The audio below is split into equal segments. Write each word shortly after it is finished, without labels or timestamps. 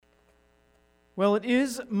Well, it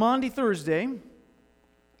is Maundy Thursday,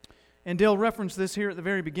 and Dale referenced this here at the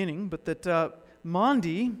very beginning, but that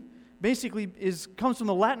Maundy basically comes from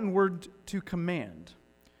the Latin word to command.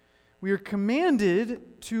 We are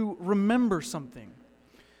commanded to remember something.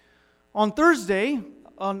 On Thursday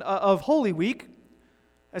of Holy Week,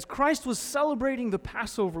 as Christ was celebrating the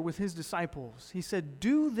Passover with his disciples, he said,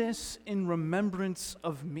 "Do this in remembrance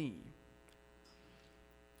of me."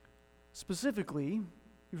 Specifically,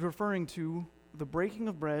 he's referring to the breaking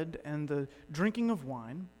of bread and the drinking of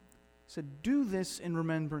wine. He said, "Do this in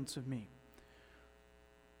remembrance of me."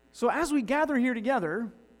 So as we gather here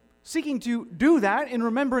together, seeking to do that in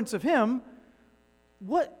remembrance of him,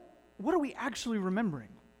 what are we actually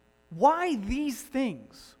remembering? Why these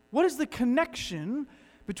things? What is the connection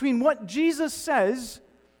between what Jesus says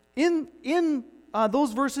in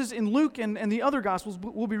those verses in Luke and the other Gospels?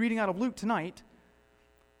 We'll be reading out of Luke tonight.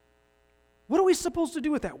 What are we supposed to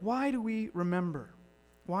do with that? Why do we remember?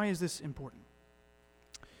 Why is this important?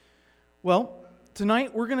 Well,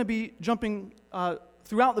 tonight we're going to be jumping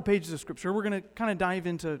throughout the pages of Scripture. We're going to kind of dive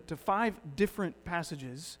into 5 different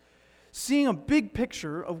passages, seeing a big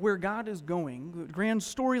picture of where God is going, the grand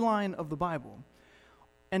storyline of the Bible,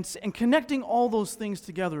 and connecting all those things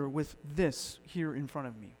together with this here in front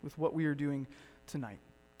of me, with what we are doing tonight.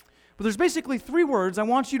 But there's basically 3 words I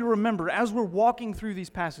want you to remember as we're walking through these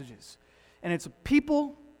passages. And it's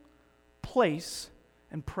people, place,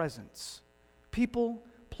 and presence. People,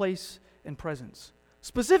 place, and presence.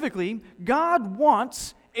 Specifically, God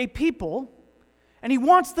wants a people, and he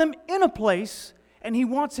wants them in a place, and he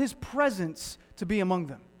wants his presence to be among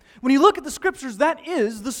them. When you look at the Scriptures, that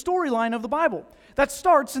is the storyline of the Bible. That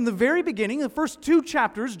starts in the very beginning, the first 2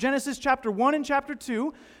 chapters, Genesis chapter 1 and chapter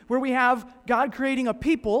 2, where we have God creating a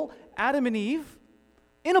people, Adam and Eve,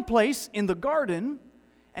 in a place in the garden,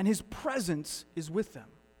 and his presence is with them.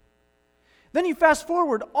 Then you fast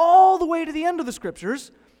forward all the way to the end of the Scriptures,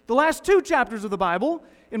 the last 2 chapters of the Bible,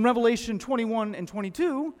 in Revelation 21 and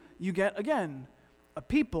 22, you get, again, a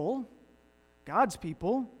people, God's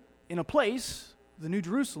people, in a place, the New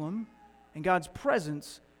Jerusalem, and God's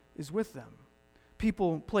presence is with them.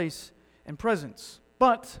 People, place, and presence.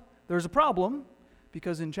 But there's a problem,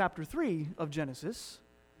 because in chapter 3 of Genesis,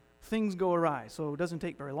 things go awry. So it doesn't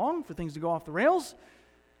take very long for things to go off the rails,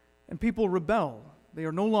 and people rebel. They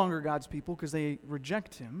are no longer God's people because they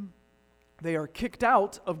reject him. They are kicked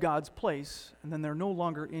out of God's place, and then they're no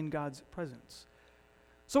longer in God's presence.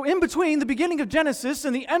 So in between the beginning of Genesis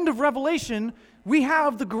and the end of Revelation, we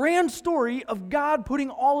have the grand story of God putting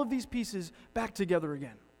all of these pieces back together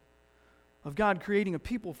again. Of God creating a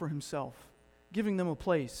people for himself, giving them a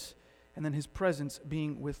place, and then his presence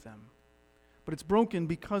being with them. But it's broken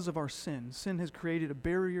because of our sin. Sin has created a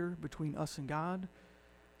barrier between us and God.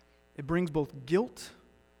 It brings both guilt,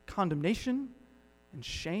 condemnation, and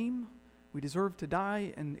shame. We deserve to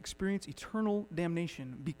die and experience eternal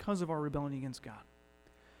damnation because of our rebellion against God.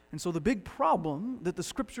 And so the big problem that the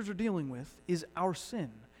Scriptures are dealing with is our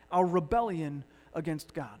sin, our rebellion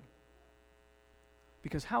against God.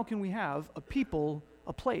 Because how can we have a people,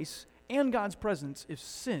 a place, and God's presence if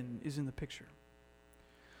sin is in the picture?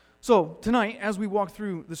 So tonight, as we walk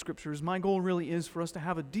through the Scriptures, my goal really is for us to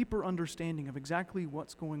have a deeper understanding of exactly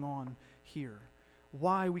what's going on here,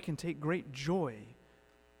 why we can take great joy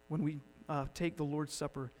when we take the Lord's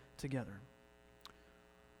Supper together.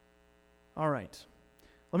 All right,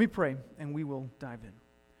 let me pray and we will dive in.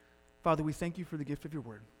 Father, we thank you for the gift of your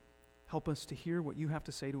word. Help us to hear what you have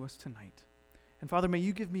to say to us tonight. And Father, may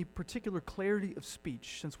you give me particular clarity of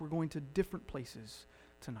speech since we're going to different places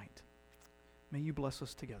tonight. May you bless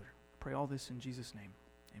us together. Pray all this in Jesus' name.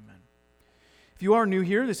 Amen. If you are new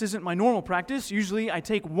here, this isn't my normal practice. Usually I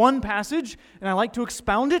take one passage and I like to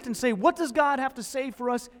expound it and say, what does God have to say for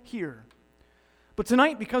us here? But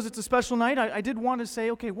tonight, because it's a special night, I did want to say,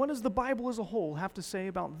 okay, what does the Bible as a whole have to say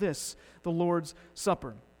about this, the Lord's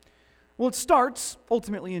Supper? Well, it starts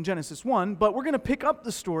ultimately in Genesis 1, but we're going to pick up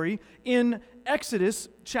the story in Exodus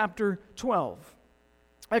chapter 12.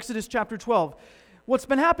 Exodus chapter 12. What's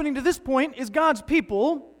been happening to this point is God's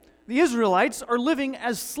people, the Israelites, are living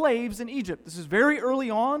as slaves in Egypt. This is very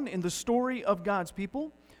early on in the story of God's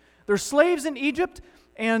people. They're slaves in Egypt,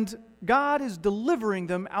 and God is delivering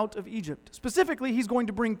them out of Egypt. Specifically, he's going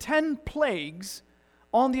to bring 10 plagues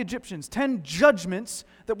on the Egyptians, 10 judgments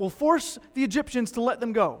that will force the Egyptians to let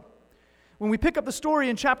them go. When we pick up the story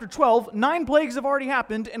in chapter 12, 9 plagues have already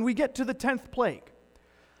happened, and we get to the 10th plague.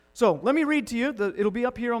 So, let me read to you. It'll be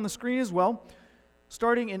up here on the screen as well.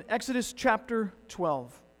 Starting in Exodus chapter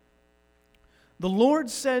 12. The Lord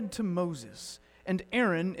said to Moses and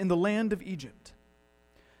Aaron in the land of Egypt,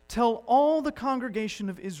 "Tell all the congregation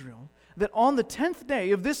of Israel that on the 10th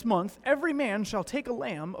day of this month every man shall take a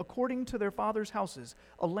lamb according to their father's houses,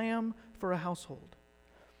 a lamb for a household.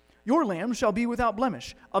 Your lamb shall be without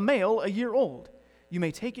blemish, a male a year old. You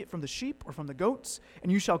may take it from the sheep or from the goats,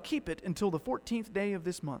 and you shall keep it until the 14th day of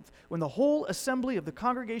this month, when the whole assembly of the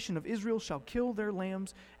congregation of Israel shall kill their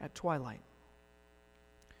lambs at twilight.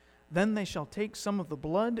 Then they shall take some of the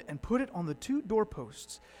blood and put it on the 2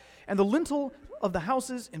 doorposts and the lintel of the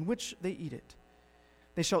houses in which they eat it.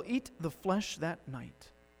 They shall eat the flesh that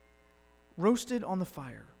night. Roasted on the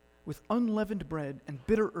fire, with unleavened bread and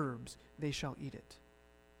bitter herbs, they shall eat it.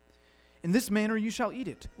 In this manner you shall eat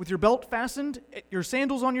it, with your belt fastened, your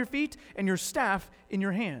sandals on your feet, and your staff in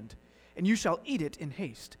your hand. And you shall eat it in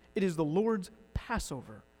haste. It is the Lord's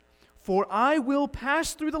Passover. For I will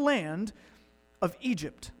pass through the land of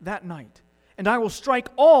Egypt that night, and I will strike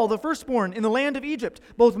all the firstborn in the land of Egypt,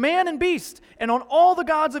 both man and beast, and on all the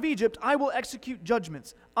gods of Egypt I will execute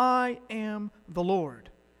judgments. I am the Lord.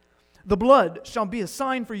 The blood shall be a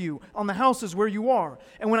sign for you on the houses where you are,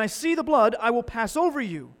 and when I see the blood I will pass over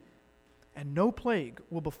you. And no plague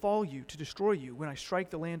will befall you to destroy you when I strike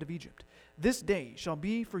the land of Egypt. This day shall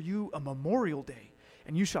be for you a memorial day,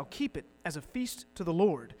 and you shall keep it as a feast to the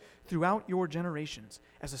Lord throughout your generations,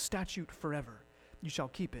 as a statute forever. You shall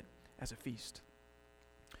keep it as a feast.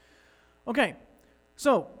 Okay,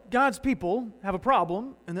 so God's people have a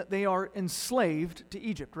problem in that they are enslaved to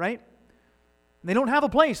Egypt, right? They don't have a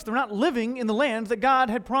place. They're not living in the land that God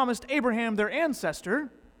had promised Abraham, their ancestor.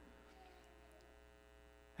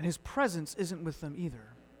 And his presence isn't with them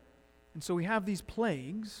either. And so we have these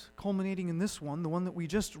plagues culminating in this one, the one that we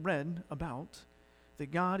just read about, that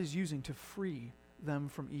God is using to free them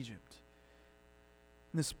from Egypt.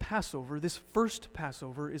 And this Passover, this first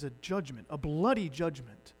Passover, is a judgment, a bloody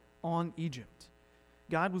judgment on Egypt.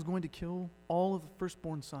 God was going to kill all of the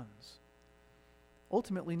firstborn sons.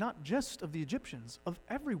 Ultimately, not just of the Egyptians, of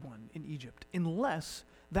everyone in Egypt, unless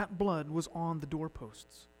that blood was on the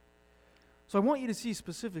doorposts. So I want you to see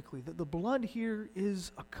specifically that the blood here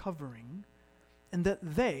is a covering, and that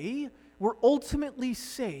they were ultimately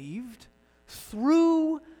saved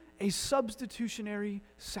through a substitutionary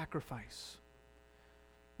sacrifice.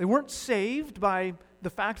 They weren't saved by the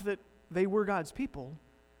fact that they were God's people.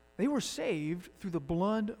 They were saved through the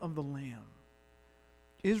blood of the Lamb.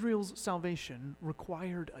 Israel's salvation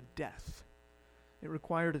required a death. It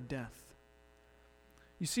required a death.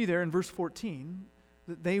 You see there in verse 14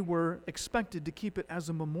 that they were expected to keep it as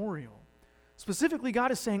a memorial. Specifically,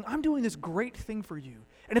 God is saying, I'm doing this great thing for you,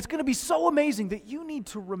 and it's going to be so amazing that you need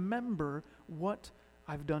to remember what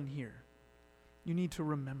I've done here. You need to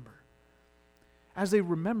remember. As they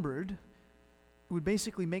remembered, it would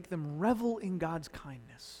basically make them revel in God's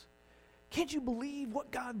kindness. Can't you believe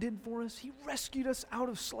what God did for us? He rescued us out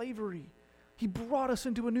of slavery. He brought us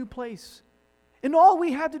into a new place. And all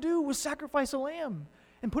we had to do was sacrifice a lamb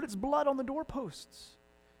and put its blood on the doorposts.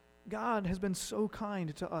 God has been so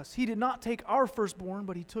kind to us. He did not take our firstborn,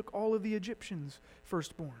 but he took all of the Egyptians'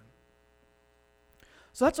 firstborn.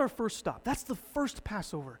 So that's our first stop. That's the first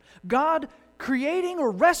Passover. God creating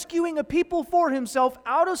or rescuing a people for himself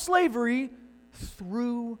out of slavery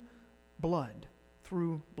through blood.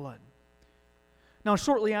 Through blood. Now,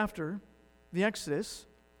 shortly after the Exodus,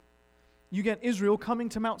 you get Israel coming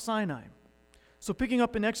to Mount Sinai. So picking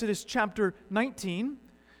up in Exodus chapter 19,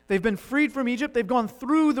 they've been freed from Egypt, they've gone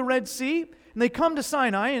through the Red Sea, and they come to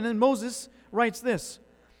Sinai, and then Moses writes this.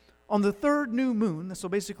 On the 3rd new moon, so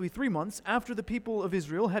basically 3 months after the people of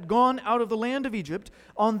Israel had gone out of the land of Egypt,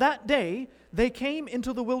 on that day they came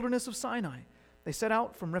into the wilderness of Sinai. They set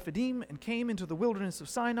out from Rephidim and came into the wilderness of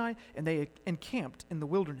Sinai, and they encamped in the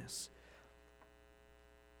wilderness.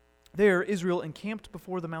 There Israel encamped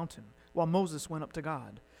before the mountain, while Moses went up to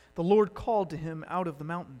God. The Lord called to him out of the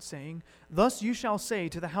mountain, saying, Thus you shall say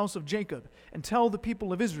to the house of Jacob, and tell the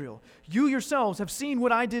people of Israel, You yourselves have seen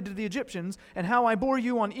what I did to the Egyptians, and how I bore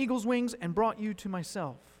you on eagle's wings and brought you to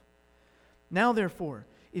myself. Now therefore,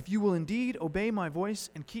 if you will indeed obey my voice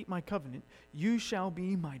and keep my covenant, you shall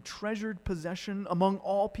be my treasured possession among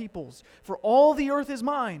all peoples, for all the earth is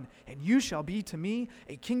mine, and you shall be to me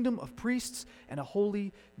a kingdom of priests and a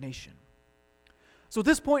holy nation. So at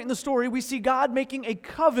this point in the story, we see God making a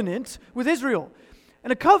covenant with Israel.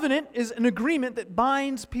 And a covenant is an agreement that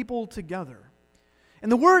binds people together. And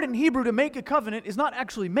the word in Hebrew to make a covenant is not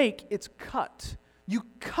actually make, it's cut. You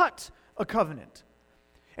cut a covenant.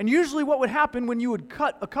 And usually what would happen when you would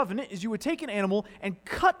cut a covenant is you would take an animal and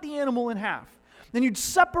cut the animal in half. Then you'd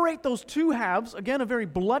separate those two halves, again a very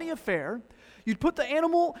bloody affair. You'd put the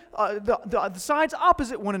animal, the sides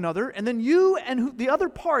opposite one another, and then you and the other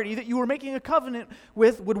party that you were making a covenant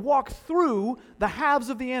with would walk through the halves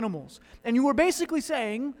of the animals. And you were basically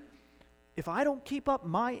saying, if I don't keep up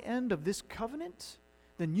my end of this covenant,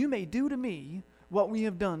 then you may do to me what we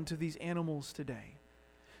have done to these animals today.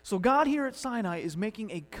 So God here at Sinai is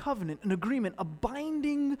making a covenant, an agreement, a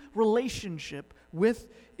binding relationship with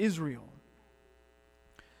Israel.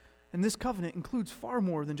 And this covenant includes far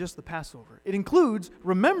more than just the Passover. It includes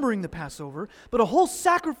remembering the Passover, but a whole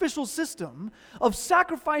sacrificial system of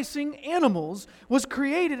sacrificing animals was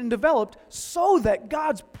created and developed so that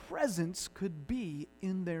God's presence could be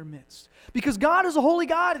in their midst. Because God is a holy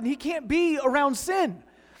God and He can't be around sin.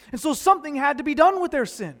 And so something had to be done with their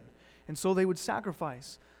sin. And so they would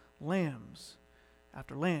sacrifice lambs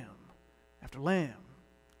after lamb after lamb,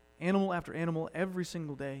 animal after animal every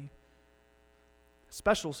single day.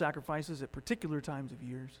 Special sacrifices at particular times of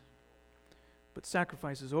years, but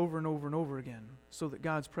sacrifices over and over and over again so that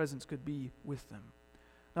God's presence could be with them.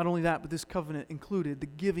 Not only that, but this covenant included the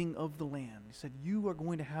giving of the land. He said, you are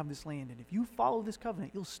going to have this land, and if you follow this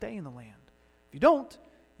covenant, you'll stay in the land. If you don't,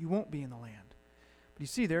 you won't be in the land. But you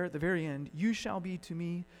see there at the very end, you shall be to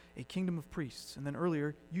me a kingdom of priests. And then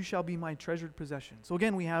earlier, you shall be my treasured possession. So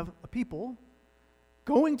again, we have a people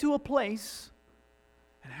going to a place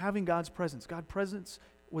and having God's presence. God's presence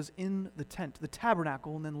was in the tent, the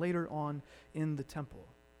tabernacle, and then later on in the temple.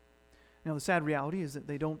 Now, the sad reality is that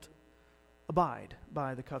they don't abide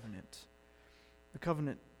by the covenant. The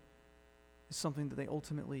covenant is something that they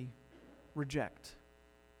ultimately reject.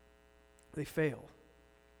 They fail.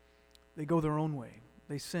 They go their own way.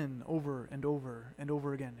 They sin over and over and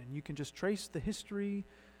over again. And you can just trace the history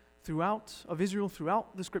of Israel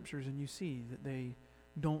throughout the Scriptures, and you see that they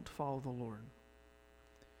don't follow the Lord.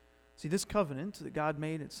 See, this covenant that God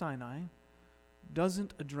made at Sinai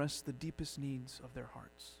doesn't address the deepest needs of their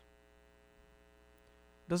hearts.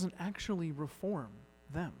 Doesn't actually reform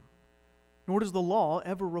them. Nor does the law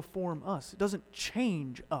ever reform us. It doesn't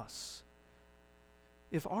change us.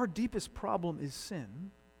 If our deepest problem is sin,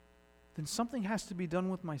 then something has to be done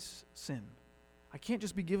with my sin. I can't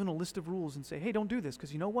just be given a list of rules and say, hey, don't do this,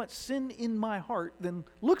 because you know what? Sin in my heart then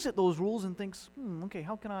looks at those rules and thinks, okay,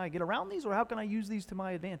 how can I get around these, or how can I use these to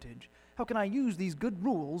my advantage? How can I use these good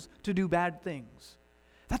rules to do bad things?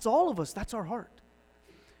 That's all of us. That's our heart.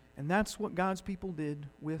 And that's what God's people did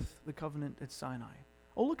with the covenant at Sinai.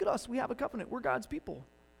 Oh, look at us. We have a covenant. We're God's people.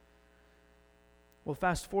 Well,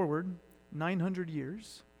 fast forward 900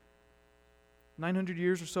 years. 900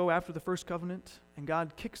 years or so after the first covenant, and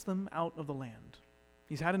God kicks them out of the land.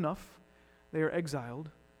 He's had enough. They are exiled.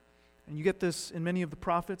 And you get this in many of the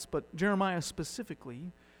prophets, but Jeremiah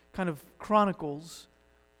specifically kind of chronicles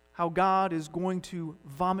how God is going to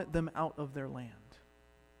vomit them out of their land.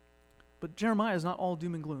 But Jeremiah is not all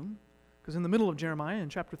doom and gloom, because in the middle of Jeremiah, in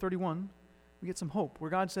chapter 31, we get some hope, where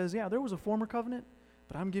God says, yeah, there was a former covenant,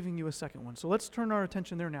 but I'm giving you a second one. So let's turn our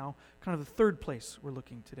attention there now, kind of the third place we're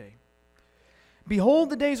looking today. Behold,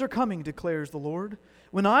 the days are coming, declares the Lord,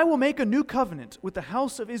 when I will make a new covenant with the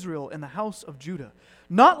house of Israel and the house of Judah.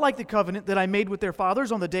 Not like the covenant that I made with their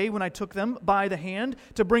fathers on the day when I took them by the hand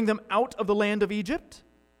to bring them out of the land of Egypt.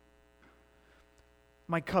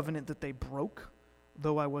 My covenant that they broke,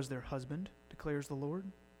 though I was their husband, declares the Lord.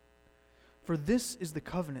 For this is the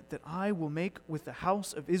covenant that I will make with the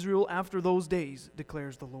house of Israel after those days,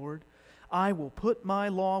 declares the Lord. I will put my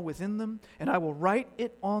law within them, and I will write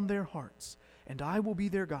it on their hearts. And I will be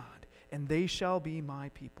their God, and they shall be my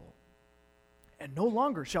people. And no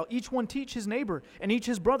longer shall each one teach his neighbor and each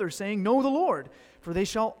his brother, saying, Know the Lord, for they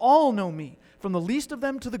shall all know me, from the least of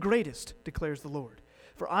them to the greatest, declares the Lord.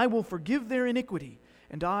 For I will forgive their iniquity,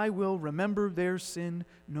 and I will remember their sin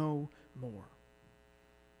no more.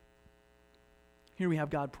 Here we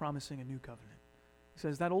have God promising a new covenant. He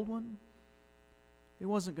says, that old one, it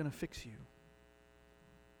wasn't going to fix you.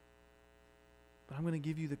 But I'm going to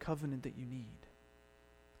give you the covenant that you need.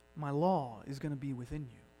 My law is going to be within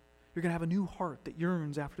you. You're going to have a new heart that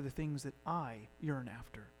yearns after the things that I yearn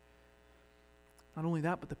after. Not only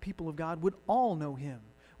that, but the people of God would all know Him.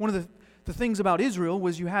 One of the things about Israel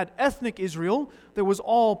was you had ethnic Israel that was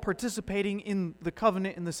all participating in the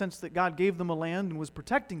covenant in the sense that God gave them a land and was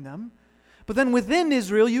protecting them. But then within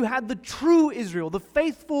Israel, you had the true Israel, the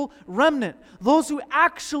faithful remnant, those who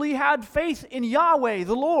actually had faith in Yahweh,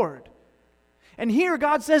 the Lord. And here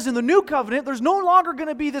God says in the new covenant, there's no longer going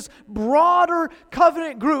to be this broader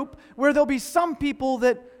covenant group where there'll be some people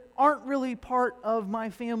that aren't really part of my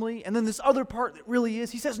family and then this other part that really is.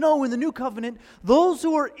 He says, no, in the new covenant, those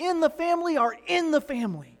who are in the family are in the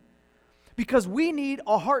family. because we need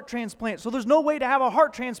a heart transplant. So there's no way to have a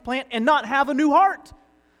heart transplant and not have a new heart.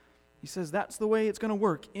 He says that's the way it's going to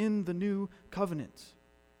work in the new covenant.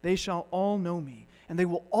 They shall all know me, and they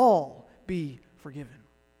will all be forgiven.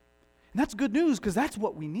 And that's good news because that's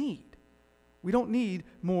what we need. We don't need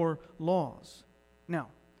more laws. Now,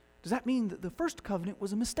 does that mean that the first covenant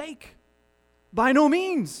was a mistake? By no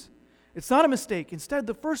means. It's not a mistake. Instead,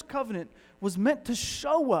 the first covenant was meant to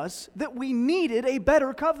show us that we needed a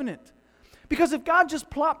better covenant. Because if God just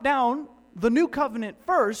plopped down the new covenant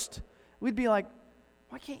first, we'd be like,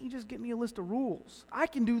 why can't you just give me a list of rules? I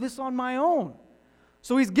can do this on my own.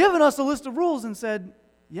 So he's given us a list of rules and said,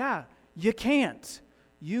 yeah, you can't.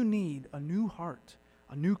 You need a new heart,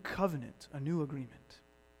 a new covenant, a new agreement.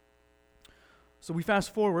 So we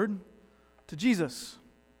fast forward to Jesus.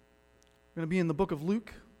 We're going to be in the book of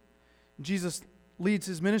Luke. Jesus leads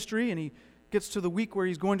his ministry, and he gets to the week where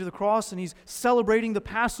he's going to the cross, and he's celebrating the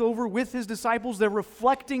Passover with his disciples. They're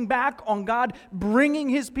reflecting back on God bringing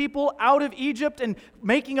his people out of Egypt and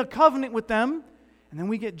making a covenant with them. And then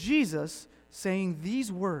we get Jesus saying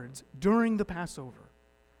these words during the Passover.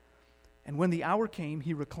 And when the hour came,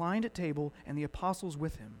 he reclined at table, and the apostles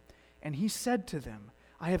with him. And he said to them,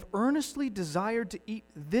 I have earnestly desired to eat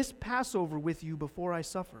this Passover with you before I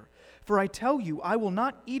suffer. For I tell you, I will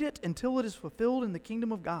not eat it until it is fulfilled in the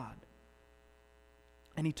kingdom of God.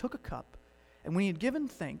 And he took a cup, and when he had given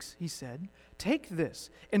thanks, he said, take this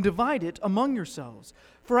and divide it among yourselves.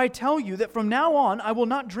 For I tell you that from now on I will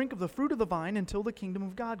not drink of the fruit of the vine until the kingdom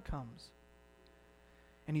of God comes.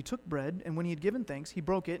 And he took bread, and when he had given thanks, he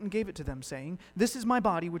broke it and gave it to them, saying, this is my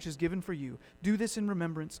body which is given for you. Do this in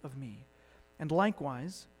remembrance of me. And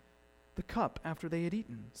likewise, the cup after they had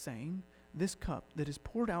eaten, saying, this cup that is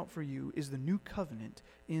poured out for you is the new covenant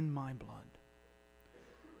in my blood.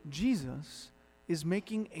 Jesus is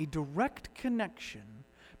making a direct connection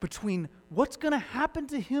between what's going to happen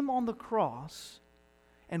to him on the cross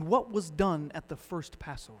and what was done at the first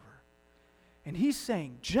Passover. And he's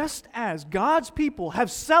saying, just as God's people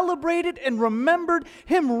have celebrated and remembered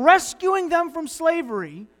him rescuing them from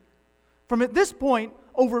slavery, from at this point,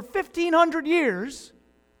 over 1,500 years,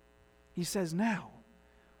 he says now,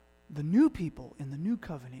 the new people in the new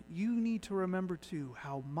covenant, you need to remember too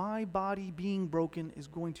how my body being broken is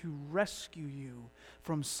going to rescue you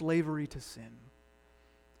from slavery to sin.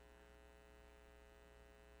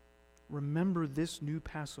 Remember this new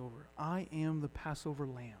Passover. I am the Passover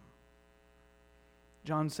lamb.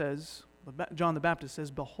 John the Baptist says,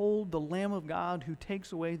 behold the Lamb of God who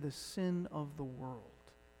takes away the sin of the world.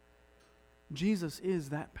 Jesus is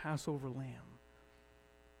that Passover lamb.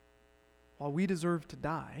 While we deserve to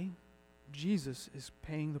die, Jesus is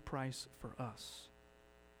paying the price for us.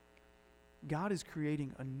 God is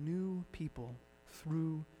creating a new people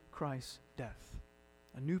through Christ's death.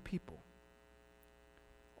 A new people.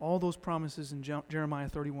 All those promises in Jeremiah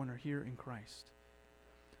 31 are here in Christ.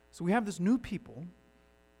 So we have this new people,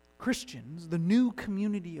 Christians, the new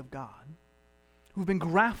community of God, who've been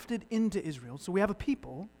grafted into Israel. So we have a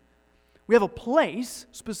people. We have a place,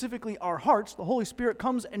 specifically our hearts. The Holy Spirit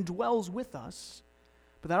comes and dwells with us.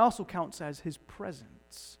 But that also counts as his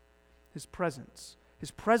presence. His presence.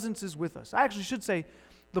 His presence is with us. I actually should say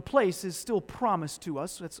the place is still promised to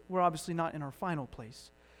us. We're obviously not in our final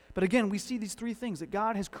place. But again, we see these three things that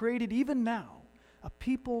God has created even now. A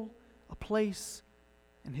people, a place,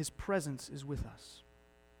 and his presence is with us.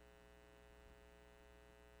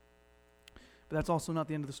 But that's also not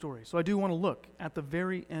the end of the story. So I do want to look at the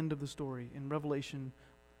very end of the story in Revelation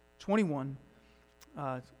 21,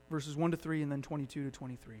 verses 1 to 3, and then 22 to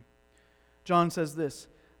 23. John says this,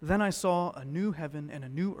 then I saw a new heaven and a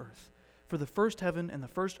new earth, for the first heaven and the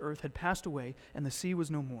first earth had passed away, and the sea was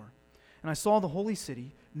no more. And I saw the holy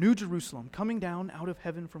city, New Jerusalem, coming down out of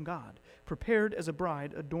heaven from God, prepared as a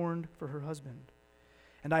bride adorned for her husband.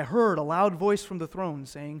 And I heard a loud voice from the throne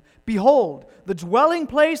saying, behold, the dwelling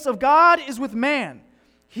place of God is with man.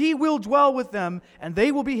 He will dwell with them, and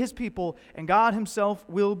they will be his people, and God himself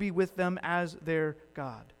will be with them as their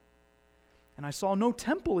God. And I saw no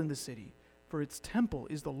temple in the city, for its temple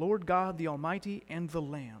is the Lord God, the Almighty, and the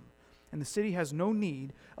Lamb. And the city has no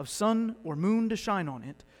need of sun or moon to shine on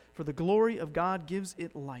it, for the glory of God gives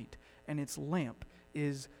it light, and its lamp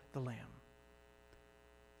is the Lamb.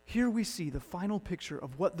 Here we see the final picture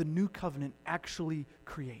of what the new covenant actually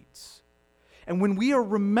creates. And when we are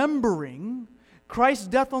remembering Christ's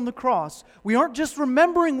death on the cross, we aren't just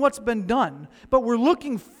remembering what's been done, but we're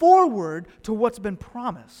looking forward to what's been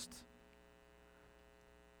promised.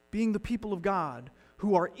 Being the people of God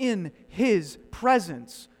who are in his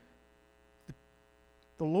presence,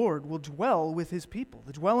 the Lord will dwell with his people.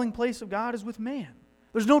 The dwelling place of God is with man.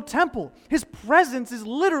 There's no temple. His presence is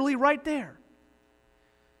literally right there.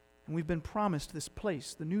 And we've been promised this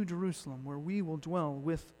place, the New Jerusalem, where we will dwell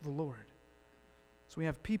with the Lord. So we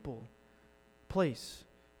have people, place,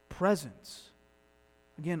 presence.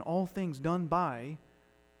 Again, all things done by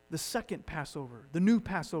the second Passover, the new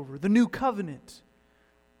covenant,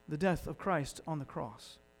 the death of Christ on the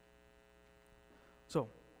cross. So,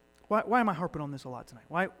 why am I harping on this a lot tonight?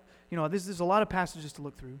 Why? There's a lot of passages to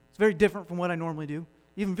look through. It's very different from what I normally do.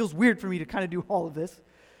 It even feels weird for me to kind of do all of this.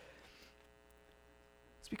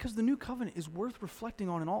 It's because the new covenant is worth reflecting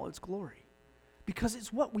on in all its glory. Because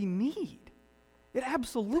it's what we need. It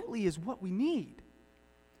absolutely is what we need.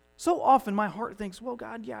 So often my heart thinks, well,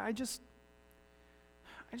 God, yeah, I just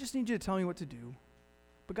need you to tell me what to do.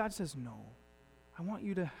 But God says, no. I want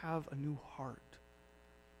you to have a new heart.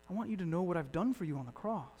 I want you to know what I've done for you on the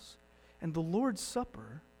cross. And the Lord's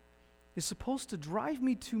Supper is supposed to drive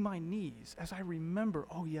me to my knees as I remember,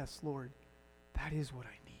 oh yes, Lord, that is what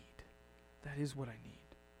I need. That is what I need.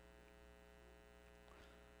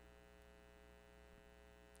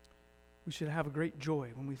 We should have a great joy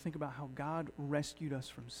when we think about how God rescued us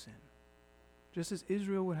from sin. Just as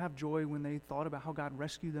Israel would have joy when they thought about how God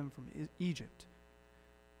rescued them from Egypt.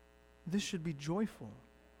 This should be joyful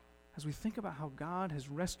as we think about how God has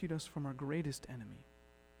rescued us from our greatest enemy,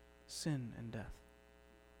 sin and death.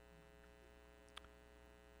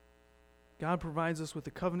 God provides us with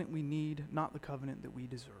the covenant we need, not the covenant that we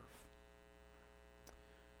deserve.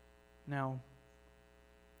 Now,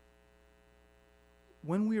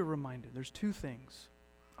 when we are reminded, there's two things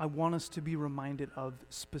I want us to be reminded of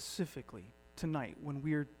specifically tonight when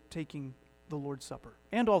we are taking the Lord's Supper,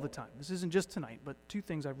 and all the time. This isn't just tonight, but two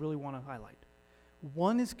things I really want to highlight.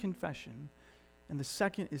 One is confession, and the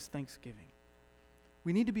second is thanksgiving.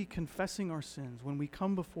 We need to be confessing our sins when we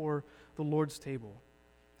come before the Lord's table.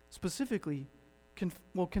 Specifically,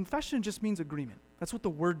 confession just means agreement. That's what the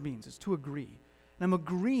word means, is to agree. And I'm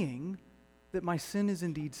agreeing that my sin is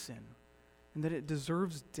indeed sin, and that it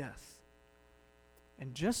deserves death.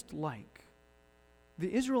 And just like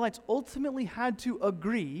the Israelites ultimately had to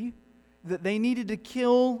agree that they needed to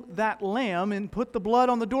kill that lamb and put the blood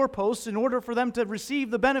on the doorposts in order for them to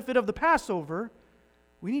receive the benefit of the Passover,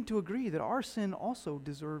 we need to agree that our sin also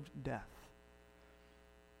deserved death.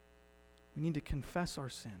 We need to confess our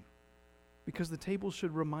sin because the table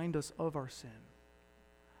should remind us of our sin.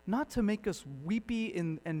 Not to make us weepy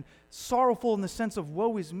and sorrowful in the sense of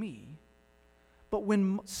woe is me, but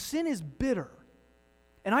when sin is bitter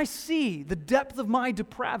and I see the depth of my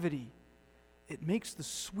depravity, it makes the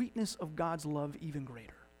sweetness of God's love even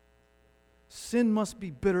greater. Sin must be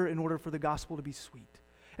bitter in order for the gospel to be sweet.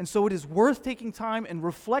 And so it is worth taking time and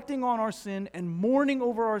reflecting on our sin and mourning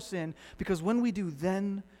over our sin, because when we do,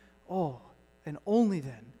 then, and only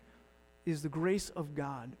then, is the grace of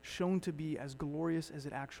God shown to be as glorious as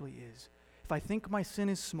it actually is. If I think my sin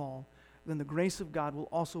is small, then the grace of God will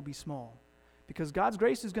also be small, because God's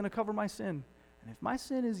grace is going to cover my sin. And if my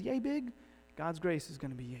sin is yay big, God's grace is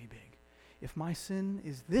going to be yay big. If my sin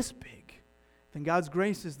is this big, then God's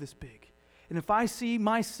grace is this big. And if I see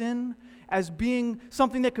my sin as being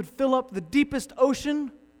something that could fill up the deepest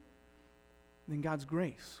ocean, then God's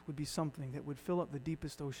grace would be something that would fill up the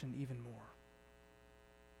deepest ocean even more.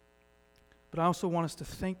 But I also want us to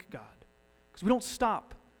thank God, because we don't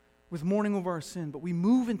stop with mourning over our sin, but we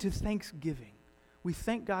move into thanksgiving. We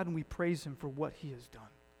thank God and we praise Him for what He has done.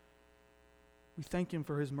 We thank Him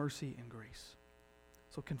for His mercy and grace.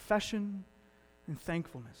 So confession and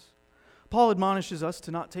thankfulness. Paul admonishes us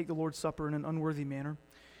to not take the Lord's Supper in an unworthy manner.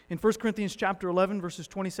 In 1 Corinthians chapter 11, verses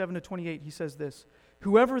 27 to 28, he says this: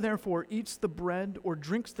 "Whoever therefore eats the bread or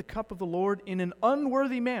drinks the cup of the Lord in an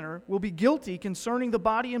unworthy manner will be guilty concerning the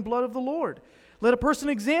body and blood of the Lord. Let a person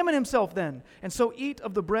examine himself then, and so eat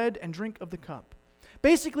of the bread and drink of the cup."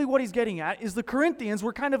 Basically what he's getting at is the Corinthians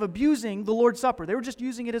were kind of abusing the Lord's Supper. They were just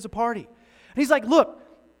using it as a party. And he's like, look,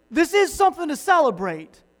 this is something to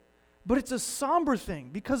celebrate, but it's a somber thing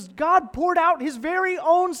because God poured out His very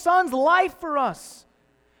own Son's life for us.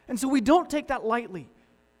 And so we don't take that lightly.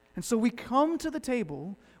 And so we come to the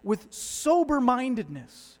table with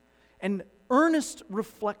sober-mindedness and earnest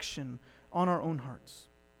reflection on our own hearts.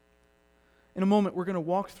 In a moment, we're going to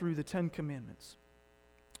walk through the 10 Commandments.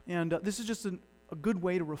 And this is just a good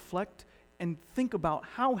way to reflect and think about,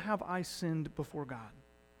 how have I sinned before God?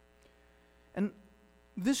 And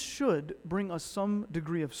this should bring us some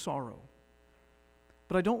degree of sorrow.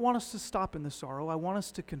 But I don't want us to stop in the sorrow. I want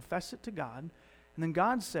us to confess it to God. And then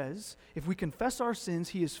God says, if we confess our sins,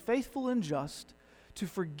 He is faithful and just to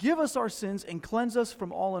forgive us our sins and cleanse us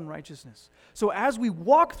from all unrighteousness. So as we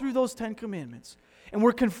walk through those 10 commandments and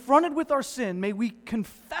we're confronted with our sin, may we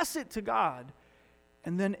confess it to God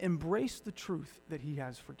and then embrace the truth that He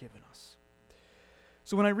has forgiven us.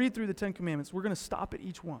 So when I read through the 10 commandments, we're going to stop at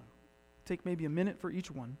each one. Take maybe a minute for each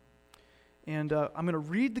one. And I'm going to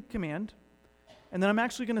read the command, and then I'm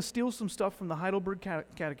actually going to steal some stuff from the Heidelberg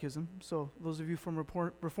Catechism. So those of you from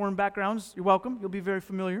Reformed backgrounds, you're welcome. You'll be very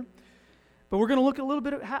familiar. But we're going to look at a little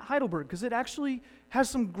bit at Heidelberg because it actually has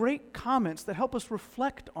some great comments that help us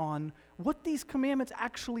reflect on what these commandments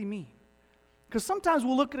actually mean. Because sometimes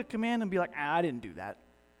we'll look at a command and be like, I didn't do that.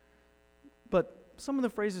 But some of the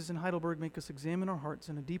phrases in Heidelberg make us examine our hearts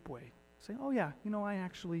in a deep way. Say, oh yeah, I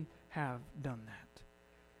actually have done that.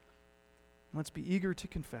 Let's be eager to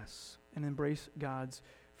confess and embrace God's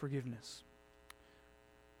forgiveness.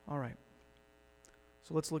 All right.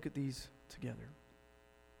 So let's look at these together.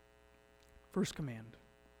 First command.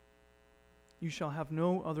 You shall have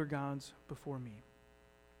no other gods before me.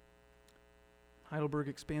 Heidelberg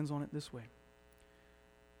expands on it this way.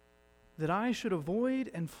 That I should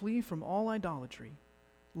avoid and flee from all idolatry,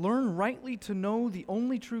 learn rightly to know the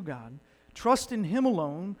only true God, trust in Him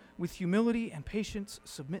alone, with humility and patience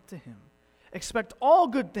submit to Him. Expect all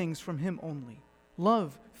good things from Him only.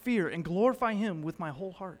 Love, fear, and glorify Him with my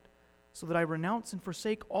whole heart, so that I renounce and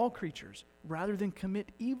forsake all creatures, rather than commit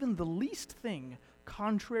even the least thing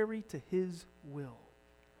contrary to His will.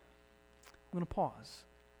 I'm going to pause.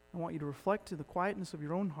 I want you to reflect to the quietness of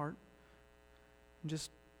your own heart, and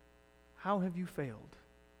just how have you failed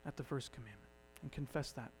at the first commandment? And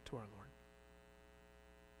confess that to our Lord.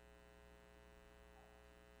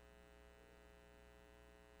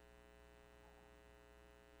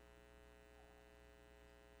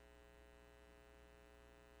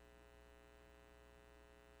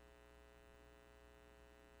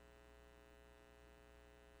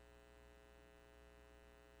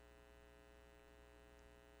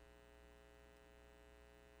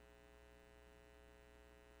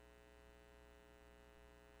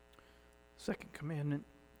 Second commandment,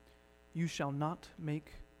 you shall not make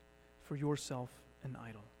for yourself an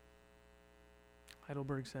idol.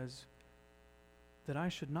 Heidelberg says that I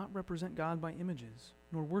should not represent God by images,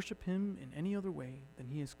 nor worship Him in any other way than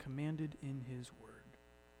He has commanded in His word.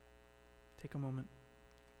 Take a moment,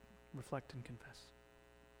 reflect and confess.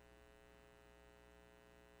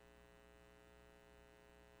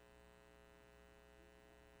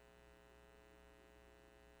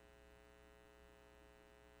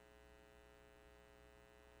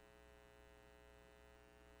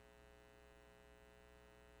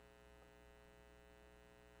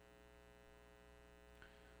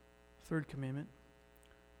 Third commandment,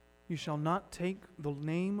 you shall not take the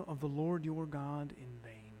name of the Lord your God in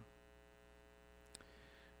vain.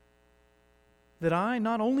 That I,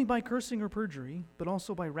 not only by cursing or perjury, but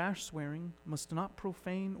also by rash swearing, must not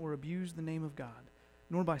profane or abuse the name of God,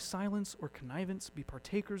 nor by silence or connivance be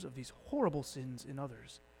partakers of these horrible sins in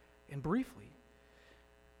others. And briefly,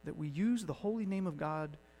 that we use the holy name of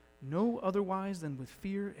God no otherwise than with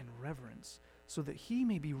fear and reverence, so that He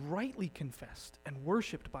may be rightly confessed and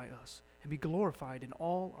worshipped by us and be glorified in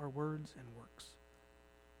all our words and works.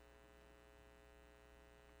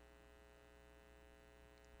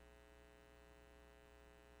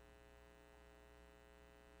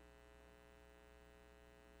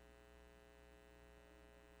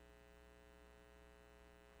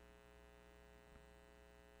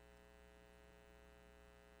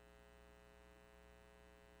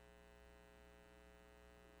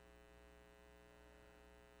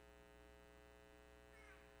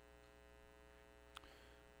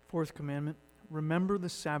 Fourth commandment, remember the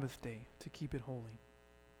Sabbath day to keep it holy.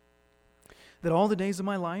 That all the days of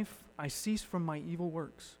my life I cease from my evil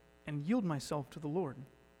works and yield myself to the Lord,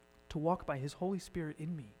 to walk by His Holy Spirit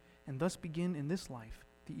in me, and thus begin in this life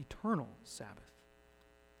the eternal Sabbath.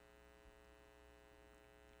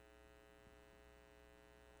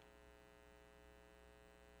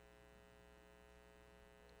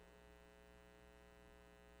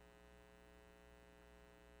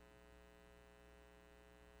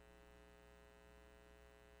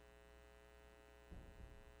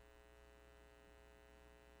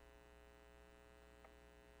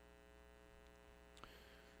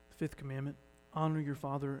 Fifth commandment, honor your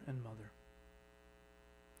father and mother.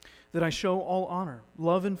 That I show all honor,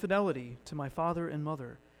 love, and fidelity to my father and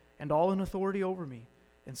mother, and all in authority over me,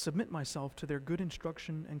 and submit myself to their good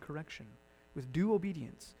instruction and correction, with due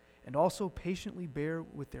obedience, and also patiently bear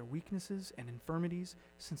with their weaknesses and infirmities,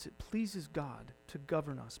 since it pleases God to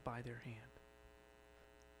govern us by their hand.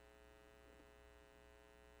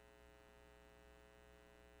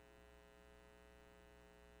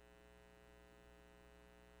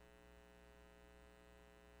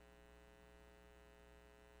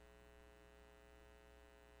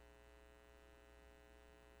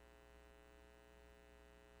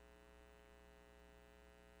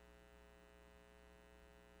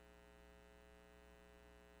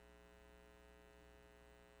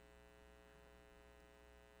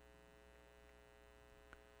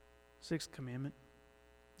 Sixth commandment,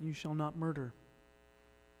 you shall not murder.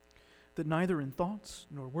 That neither in thoughts,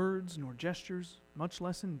 nor words, nor gestures, much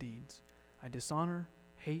less in deeds, I dishonor,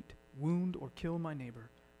 hate, wound, or kill my neighbor,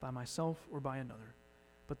 by myself or by another,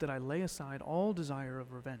 but that I lay aside all desire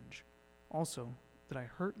of revenge. Also, that I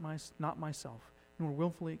hurt not myself, nor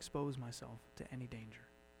willfully expose myself to any danger.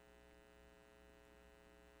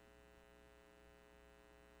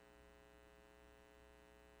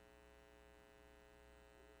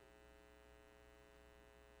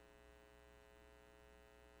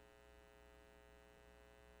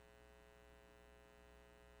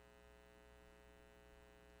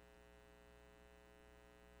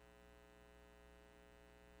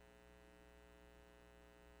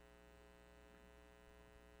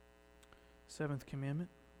 Seventh commandment,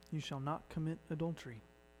 you shall not commit adultery.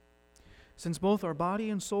 Since both our body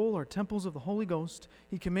and soul are temples of the Holy Ghost,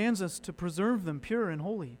 he commands us to preserve them pure and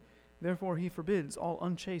holy. Therefore he forbids all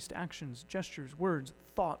unchaste actions, gestures, words,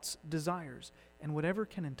 thoughts, desires, and whatever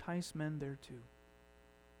can entice men thereto.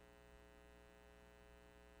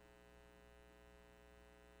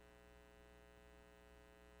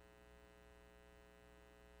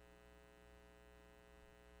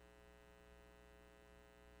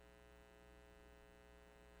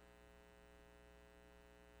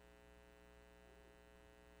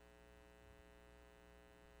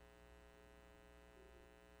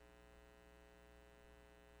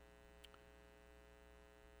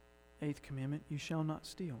 Eighth commandment, you shall not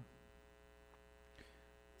steal.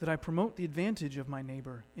 That I promote the advantage of my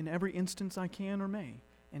neighbor in every instance I can or may,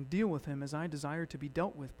 and deal with him as I desire to be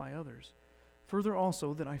dealt with by others. Further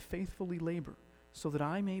also, that I faithfully labor, so that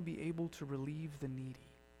I may be able to relieve the needy.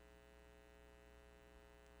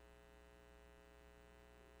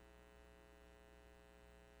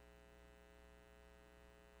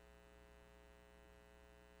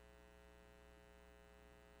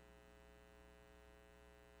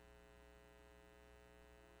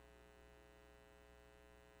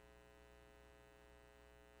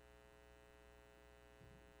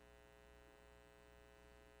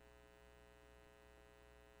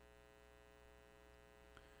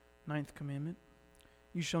 Ninth commandment,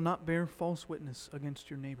 you shall not bear false witness against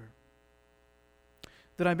your neighbor.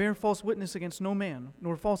 That I bear false witness against no man,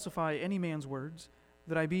 nor falsify any man's words,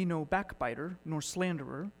 that I be no backbiter, nor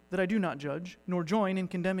slanderer, that I do not judge, nor join in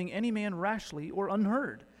condemning any man rashly or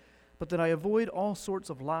unheard, but that I avoid all sorts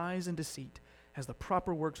of lies and deceit, as the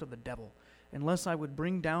proper works of the devil, unless I would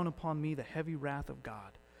bring down upon me the heavy wrath of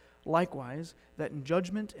God. Likewise, that in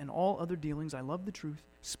judgment and all other dealings I love the truth,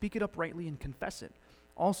 speak it uprightly, and confess it.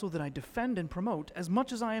 Also that I defend and promote, as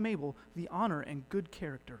much as I am able, the honor and good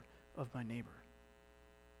character of my neighbor.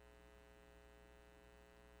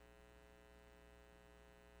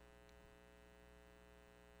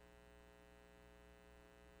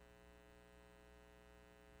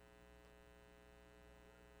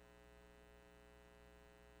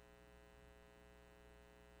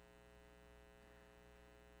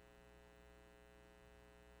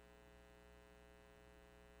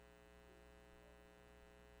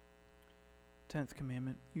 Tenth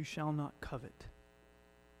commandment, you shall not covet.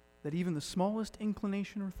 That even the smallest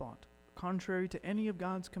inclination or thought, contrary to any of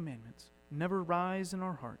God's commandments, never rise in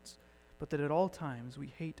our hearts, but that at all times we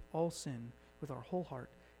hate all sin with our whole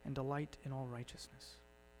heart and delight in all righteousness.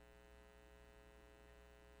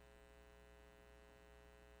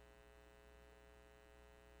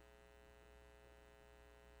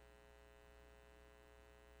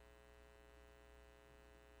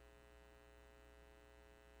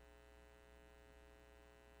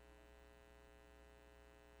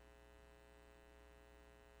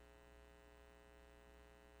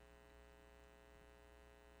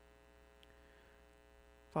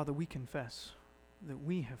 Father, we confess that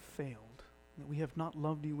we have failed, that we have not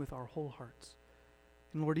loved you with our whole hearts.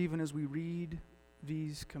 And Lord, even as we read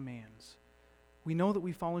these commands, we know that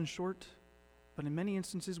we've fallen short, but in many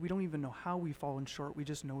instances we don't even know how we've fallen short, we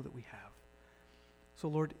just know that we have. So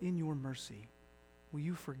Lord, in your mercy, will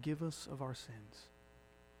you forgive us of our sins?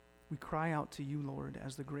 We cry out to you, Lord,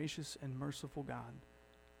 as the gracious and merciful God.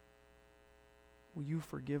 Will you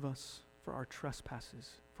forgive us for our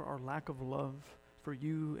trespasses, for our lack of love for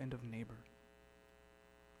you and of neighbor?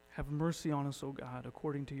 Have mercy on us, O God,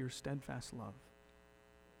 according to your steadfast love.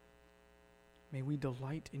 May we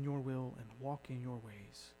delight in your will and walk in your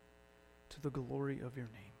ways, to the glory of your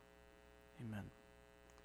name. Amen.